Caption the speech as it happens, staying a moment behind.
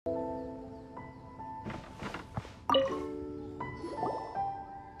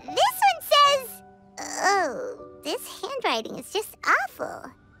Ew, this handwriting is just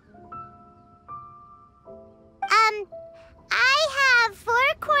awful. I have 4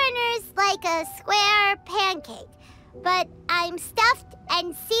 corners like a square pancake, but I'm stuffed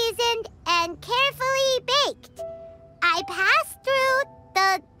and seasoned and carefully baked. I pass through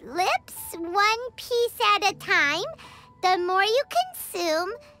the lips 1 piece at a time. The more you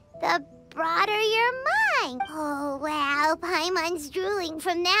consume, the broader your mind. Oh, wow, Paimon's drooling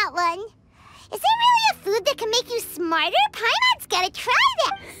from that one. Is there really a food that can make you smarter? Paimon's gotta try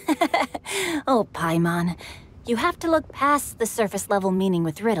that! Oh, Paimon. You have to look past the surface-level meaning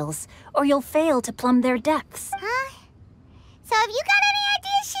with riddles, or you'll fail to plumb their depths. Huh? So have you got any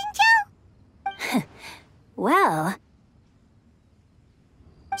ideas, Shincho? Well...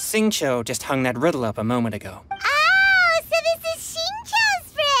 Xingqiu just hung that riddle up a moment ago. Oh, so this is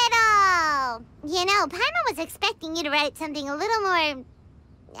Shincho's riddle! You know, Paimon was expecting you to write something a little more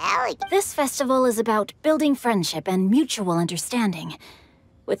elegant. This festival is about building friendship and mutual understanding.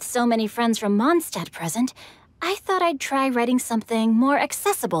 With so many friends from Mondstadt present, I thought I'd try writing something more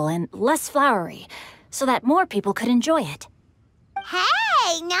accessible and less flowery, so that more people could enjoy it.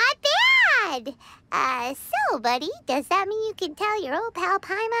 Hey, not bad! So, buddy, does that mean you can tell your old pal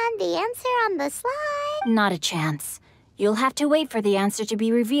Paimon the answer on the slide? Not a chance. You'll have to wait for the answer to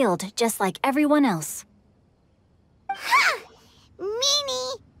be revealed, just like everyone else. Ha!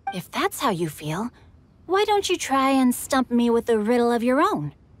 Meanie! If that's how you feel, why don't you try and stump me with a riddle of your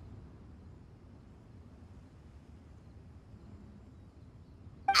own?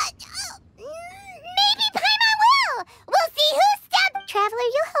 Maybe Paimon will! We'll see who stumped! Traveler,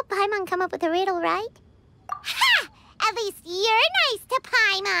 you'll help Paimon come up with a riddle, right? Ha! At least you're nice to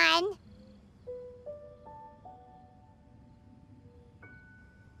Paimon!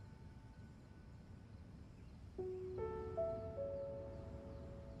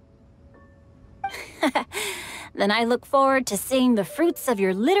 Then I look forward to seeing the fruits of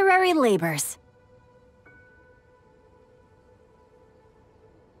your literary labors.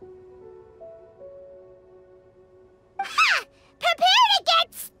 Ha! Prepare to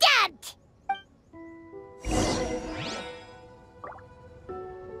get stumped!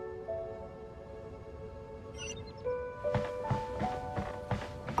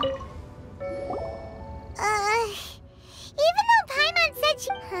 Even though Paimon said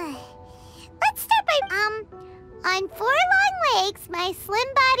she... Let's start by, on 4 long legs, my slim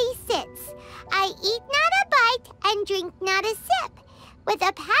body sits. I eat not a bite and drink not a sip. With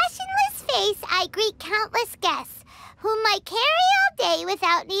a passionless face, I greet countless guests, whom I carry all day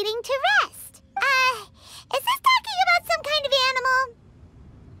without needing to rest. Is this talking about some kind of animal?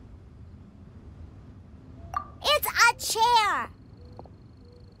 It's a chair.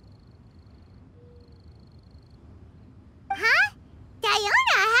 Huh?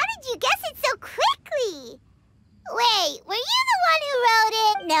 Diona, how did you guess it so quickly? Wait, were you the one who wrote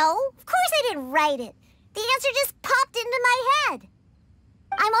it? No, of course I didn't write it. The answer just popped into my head.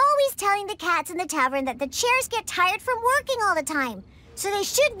 I'm always telling the cats in the tavern that the chairs get tired from working all the time, so they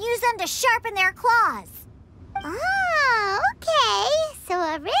shouldn't use them to sharpen their claws. Oh, okay. So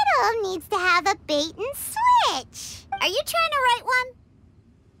a riddle needs to have a bait and switch. Are you trying to write one?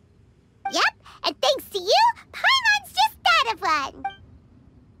 Yep, and thanks to you, Paimon's just thought of one.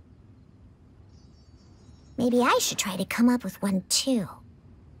 Maybe I should try to come up with one, too.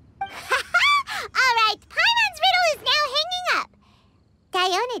 All right, Paimon's riddle is now hanging up.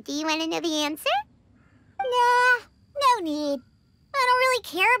 Diona, do you want to know the answer? Nah, no need. I don't really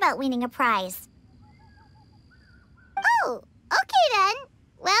care about winning a prize. Oh, okay then.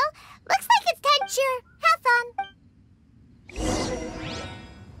 Well, looks like it's time. Sure, have fun.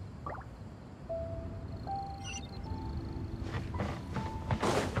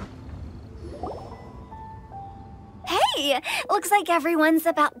 Hey, looks like everyone's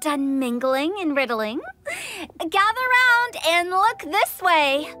about done mingling and riddling. Gather round and look this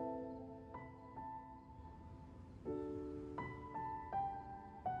way.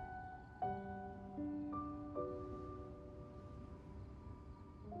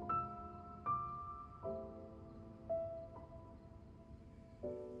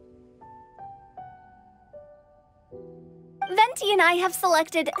 Venti and I have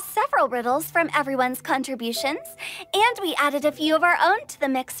selected several riddles from everyone's contributions, and we added a few of our own to the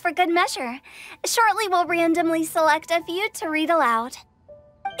mix for good measure. Shortly, we'll randomly select a few to read aloud.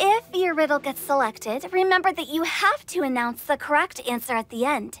 If your riddle gets selected, remember that you have to announce the correct answer at the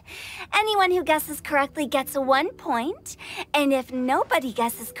end. Anyone who guesses correctly gets 1 point, and if nobody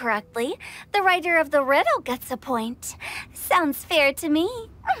guesses correctly, the writer of the riddle gets a point. Sounds fair to me.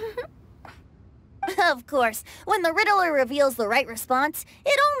 Of course, when the riddler reveals the right response,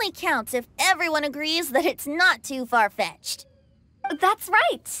 it only counts if everyone agrees that it's not too far-fetched. That's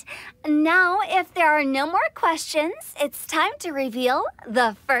right. Now, if there are no more questions, it's time to reveal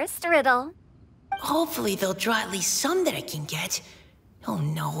the first riddle. Hopefully they'll draw at least some that I can get. Oh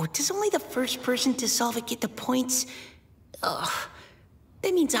no, does only the first person to solve it get the points? Ugh,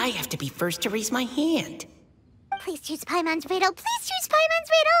 that means I have to be first to raise my hand. Please choose Paimon's riddle. Please choose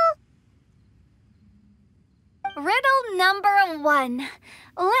Paimon's riddle. Riddle number 1.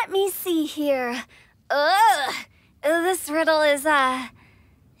 Let me see here. Ugh. This riddle is,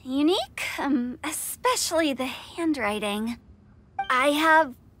 unique, especially the handwriting. I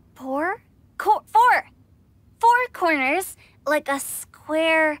have four corners, like a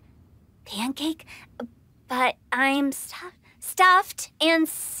square pancake, but I'm stuffed and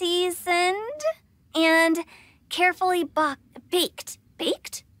seasoned and carefully baked.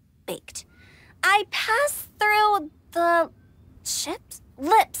 Baked. I pass through the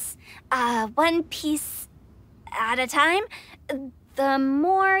lips, one piece at a time. The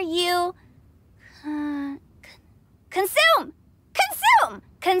more you consume,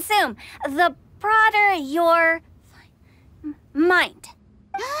 the broader your mind.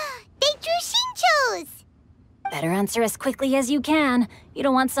 They drew Shinchos! Better answer as quickly as you can. You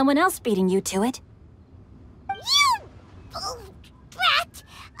don't want someone else beating you to it. You brat!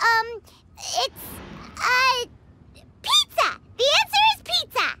 It's, pizza! The answer is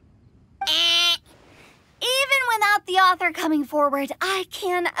pizza! Even without the author coming forward, I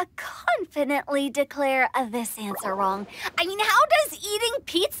can confidently declare this answer wrong. I mean, how does eating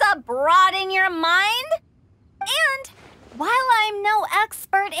pizza broaden your mind? And while I'm no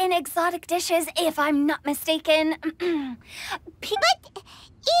expert in exotic dishes, if I'm not mistaken, But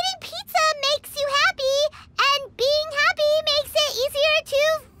eating pizza makes you happy, and being happy makes it easier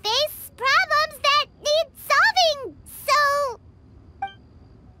to face problems that need solving, so...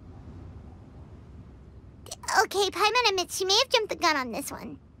 Okay, Paimon admits she may have jumped the gun on this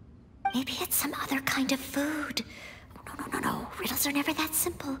one. Maybe it's some other kind of food. No. Riddles are never that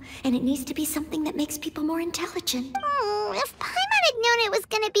simple, and it needs to be something that makes people more intelligent. If Paimon had known it was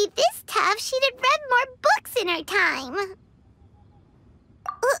gonna be this tough, she'd have read more books in her time.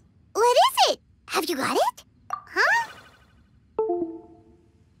 What is it? Have you got it? Huh?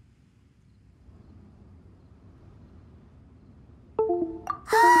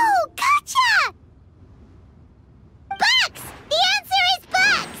 Oh, gotcha! Bucks! The answer is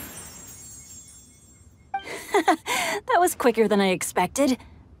bucks! That was quicker than I expected.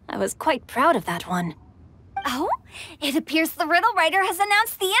 I was quite proud of that one. oh, it appears the riddle writer has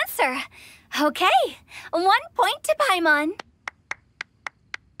announced the answer. Okay, 1 point to Paimon.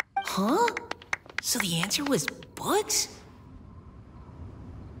 Huh? So the answer was bugs?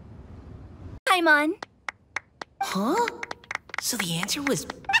 Paimon. Huh? So the answer was...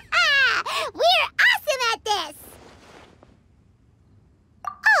 We're awesome at this!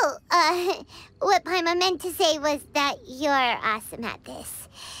 Oh, what Paimon meant to say was that you're awesome at this.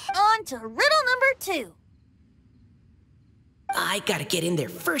 On to riddle number 2. I gotta get in there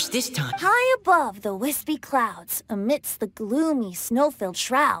first this time. High above the wispy clouds, amidst the gloomy snow-filled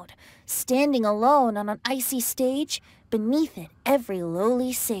shroud, standing alone on an icy stage, beneath it every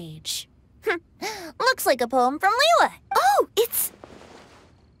lowly sage. Looks like a poem from Leela. Oh, it's...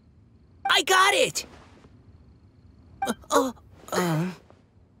 I got it!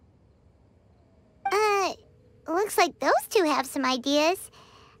 Looks like those two have some ideas.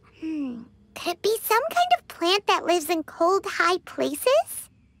 Could it be some kind of plant that lives in cold, high places?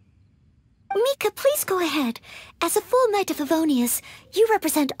 Mika, please go ahead. As a full Knight of Favonius, you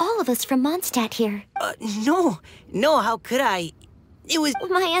represent all of us from Mondstadt here. No, how could I? It was...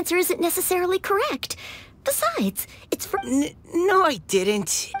 My answer isn't necessarily correct. Besides, it's for... No, I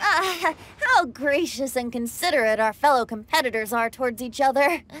didn't. How gracious and considerate our fellow competitors are towards each other.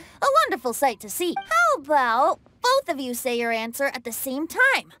 A wonderful sight to see. How about both of you say your answer at the same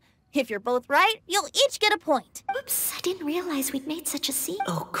time? If you're both right, you'll each get a point. Oops, I didn't realize we'd made such a scene.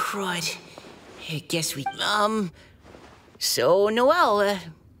 Oh, crud. I guess we... So, Noelle,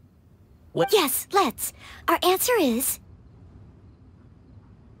 what... Yes, let's. Our answer is...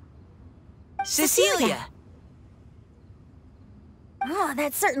 Cecilia! Oh,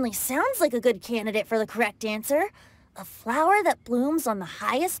 that certainly sounds like a good candidate for the correct answer. A flower that blooms on the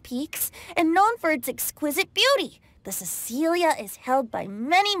highest peaks and known for its exquisite beauty. The Cecilia is held by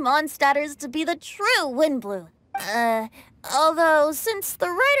many Mondstadters to be the true Windblue. Although, since the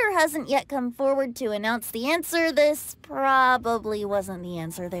writer hasn't yet come forward to announce the answer, this probably wasn't the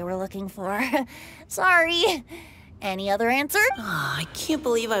answer they were looking for. Sorry. Any other answer? I can't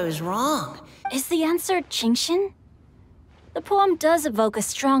believe I was wrong. Is the answer Qingshin? The poem does evoke a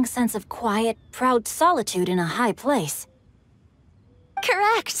strong sense of quiet, proud solitude in a high place.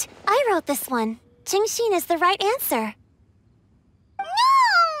 Correct. I wrote this one. Qingshin is the right answer.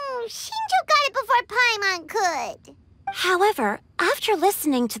 No! Shinjo got it before Paimon could. However, after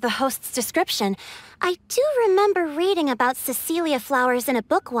listening to the host's description, I do remember reading about Cecilia flowers in a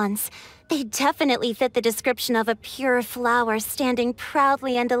book once. They definitely fit the description of a pure flower standing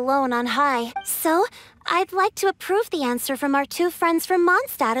proudly and alone on high. So, I'd like to approve the answer from our two friends from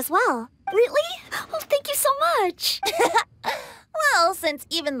Mondstadt as well. Really? Oh, thank you so much. Well, since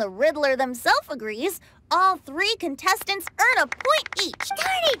even the Riddler themselves agrees, all three contestants earn a point each.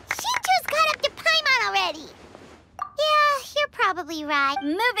 Darn it! Shinjo's got up to Paimon already. Yeah, you're probably right.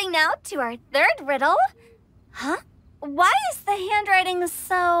 Moving now to our third riddle. Huh? Why is the handwriting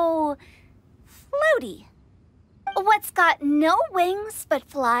so floaty? What's got no wings but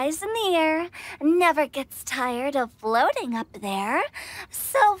flies in the air, never gets tired of floating up there.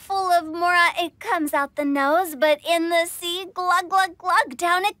 So full of mora it comes out the nose, but in the sea, glug, glug, glug,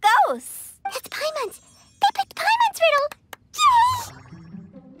 down it goes. That's Paimon's. They picked Paimon's riddle.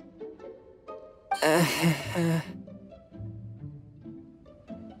 Yay!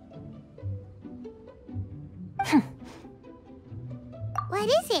 What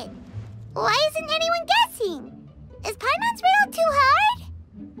is it? Why isn't anyone guessing? Is Paimon's riddle too hard?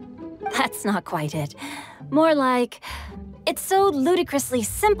 That's not quite it. More like, it's so ludicrously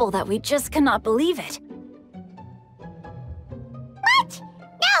simple that we just cannot believe it. What?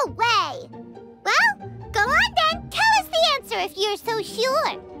 No way! Well, go on then. Tell us the answer if you're so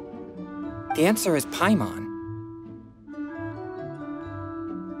sure. The answer is Paimon.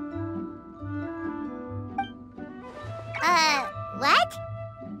 What?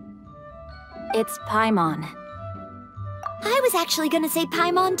 It's Paimon. I was actually gonna say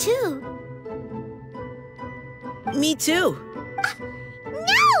Paimon too. Me too.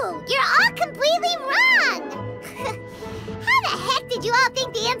 No! You're all completely wrong! How the heck did you all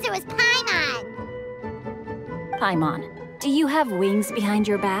think the answer was Paimon? Paimon, do you have wings behind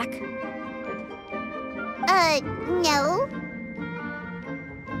your back? No.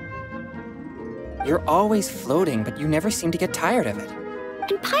 You're always floating, but you never seem to get tired of it.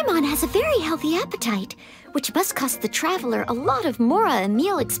 And Paimon has a very healthy appetite, which must cost the traveler a lot of mora and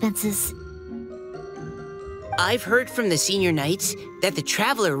meal expenses. I've heard from the senior knights that the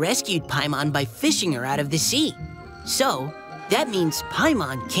traveler rescued Paimon by fishing her out of the sea. So, that means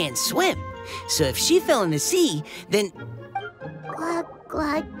Paimon can't swim. So if she fell in the sea, then... Glug,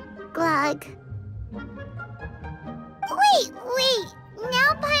 glug, glug. Wait!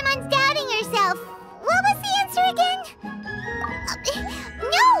 Now Paimon's doubting herself. What was the answer again?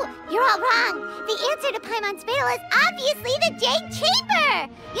 No! You're all wrong. The answer to Paimon's riddle is obviously the Jade Chamber!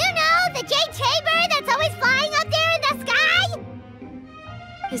 You know, the Jade Chamber that's always flying up there in the sky?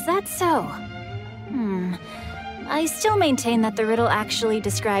 Is that so? I still maintain that the riddle actually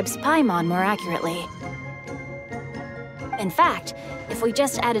describes Paimon more accurately. In fact, if we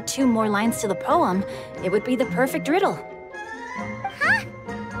just added 2 more lines to the poem, it would be the perfect riddle. Huh?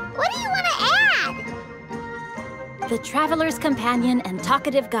 What do you want to add? The traveler's companion and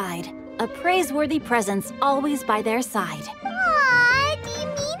talkative guide, a praiseworthy presence always by their side. Aw, do you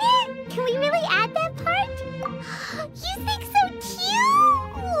mean it? Can we really add that part? You think so too?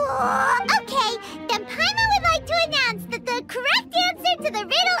 Okay, then Paimon would like to announce that the correct answer to the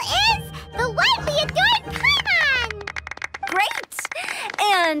riddle is the widely adored Paimon! Great!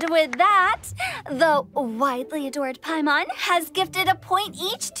 And with that, the widely adored Paimon has gifted a point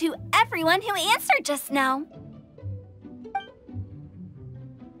each to everyone who answered just now.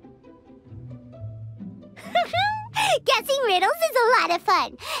 Guessing riddles is a lot of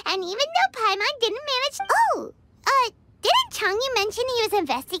fun. And even though Paimon didn't manage... didn't Changyu mention he was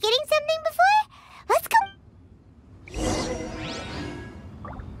investigating something before? Let's go...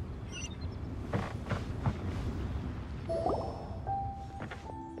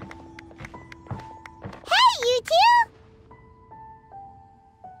 Hey, you two!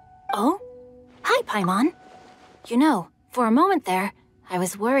 Oh? Hi, Paimon. You know, for a moment there, I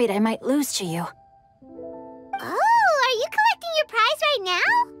was worried I might lose to you. Oh, are you collecting your prize right now?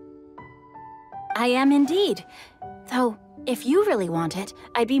 I am indeed. Though, if you really want it,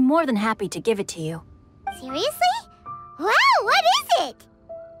 I'd be more than happy to give it to you. Seriously? Wow, what is it?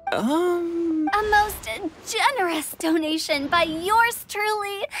 A most generous donation by yours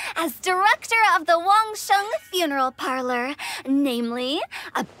truly as director of the Wangsheng Funeral Parlor. Namely,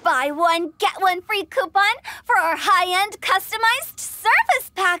 a buy one, get one free coupon for our high-end customized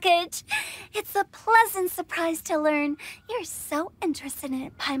service package. It's a pleasant surprise to learn you're so interested in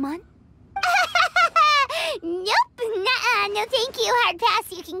it, Paimon. Nope, nuh-uh, no thank you, hard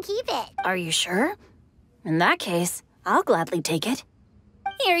pass, you can keep it. Are you sure? In that case, I'll gladly take it.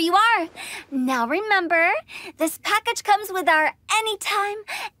 Here you are. Now remember, this package comes with our anytime,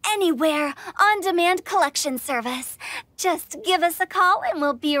 anywhere, on-demand collection service. Just give us a call and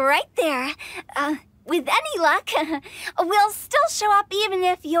we'll be right there. With any luck, we'll still show up even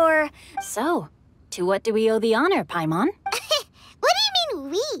if you're... So, to what do we owe the honor, Paimon? What do you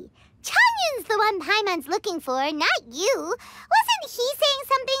mean we? Chongyun's the one Paimon's looking for, not you. Wasn't he saying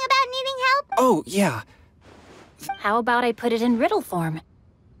something about needing help? Oh, yeah. How about I put it in riddle form?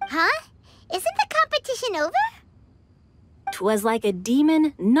 Huh? Isn't the competition over? 'Twas like a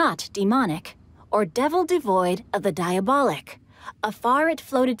demon not demonic, or devil devoid of the diabolic. Afar it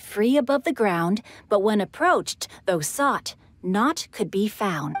floated free above the ground, but when approached, though sought, naught could be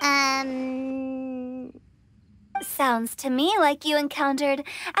found. Sounds to me like you encountered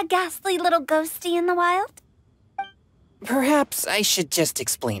a ghastly little ghosty in the wild. Perhaps I should just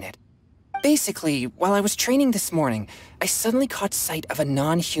explain it. Basically, while I was training this morning, I suddenly caught sight of a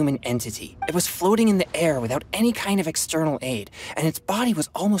non-human entity. It was floating in the air without any kind of external aid, and its body was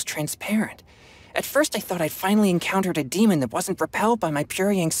almost transparent. At first I thought I'd finally encountered a demon that wasn't repelled by my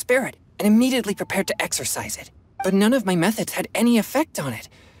purifying spirit, and immediately prepared to exorcise it. But none of my methods had any effect on it.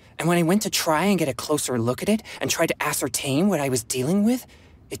 And when I went to try and get a closer look at it, and try to ascertain what I was dealing with,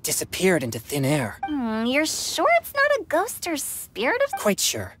 it disappeared into thin air. You're sure it's not a ghost or spirit of... Quite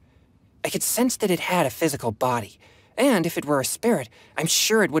sure. I could sense that it had a physical body, and if it were a spirit, I'm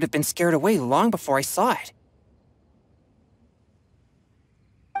sure it would have been scared away long before I saw it.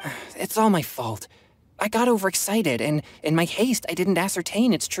 It's all my fault. I got overexcited, and in my haste, I didn't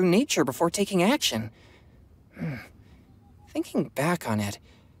ascertain its true nature before taking action. Thinking back on it,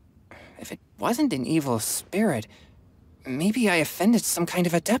 if it wasn't an evil spirit, maybe I offended some kind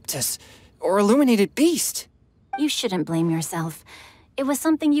of adeptus, or illuminated beast. You shouldn't blame yourself. It was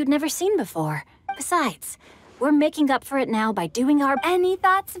something you'd never seen before. Besides, we're making up for it now by doing our... Any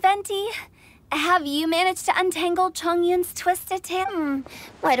thoughts, Venti? Have you managed to untangle Chongyun's twisted tail?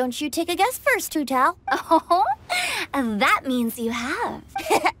 Why don't you take a guess first, Tutao? Oh, that means you have.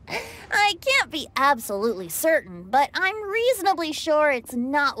 I can't be absolutely certain, but I'm reasonably sure it's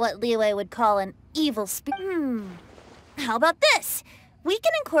not what Liyue would call an evil spirit. How about this? We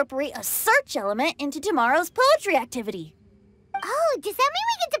can incorporate a search element into tomorrow's poetry activity. Oh, does that mean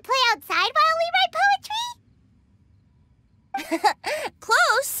we get to play outside while we write poetry?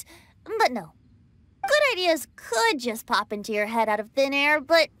 Close, but no. Good ideas could just pop into your head out of thin air,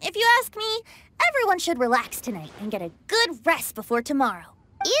 but if you ask me, everyone should relax tonight and get a good rest before tomorrow.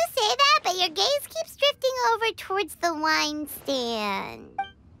 You say that, but your gaze keeps drifting over towards the wine stand.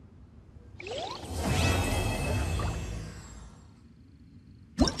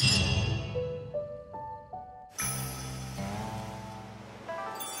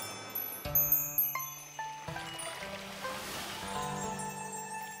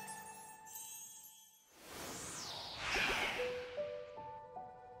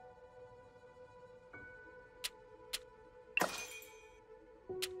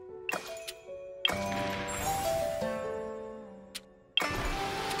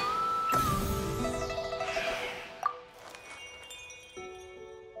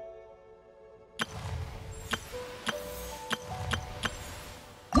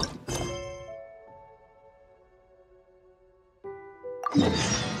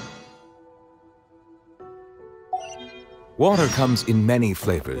 Water comes in many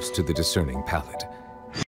flavors to the discerning palate.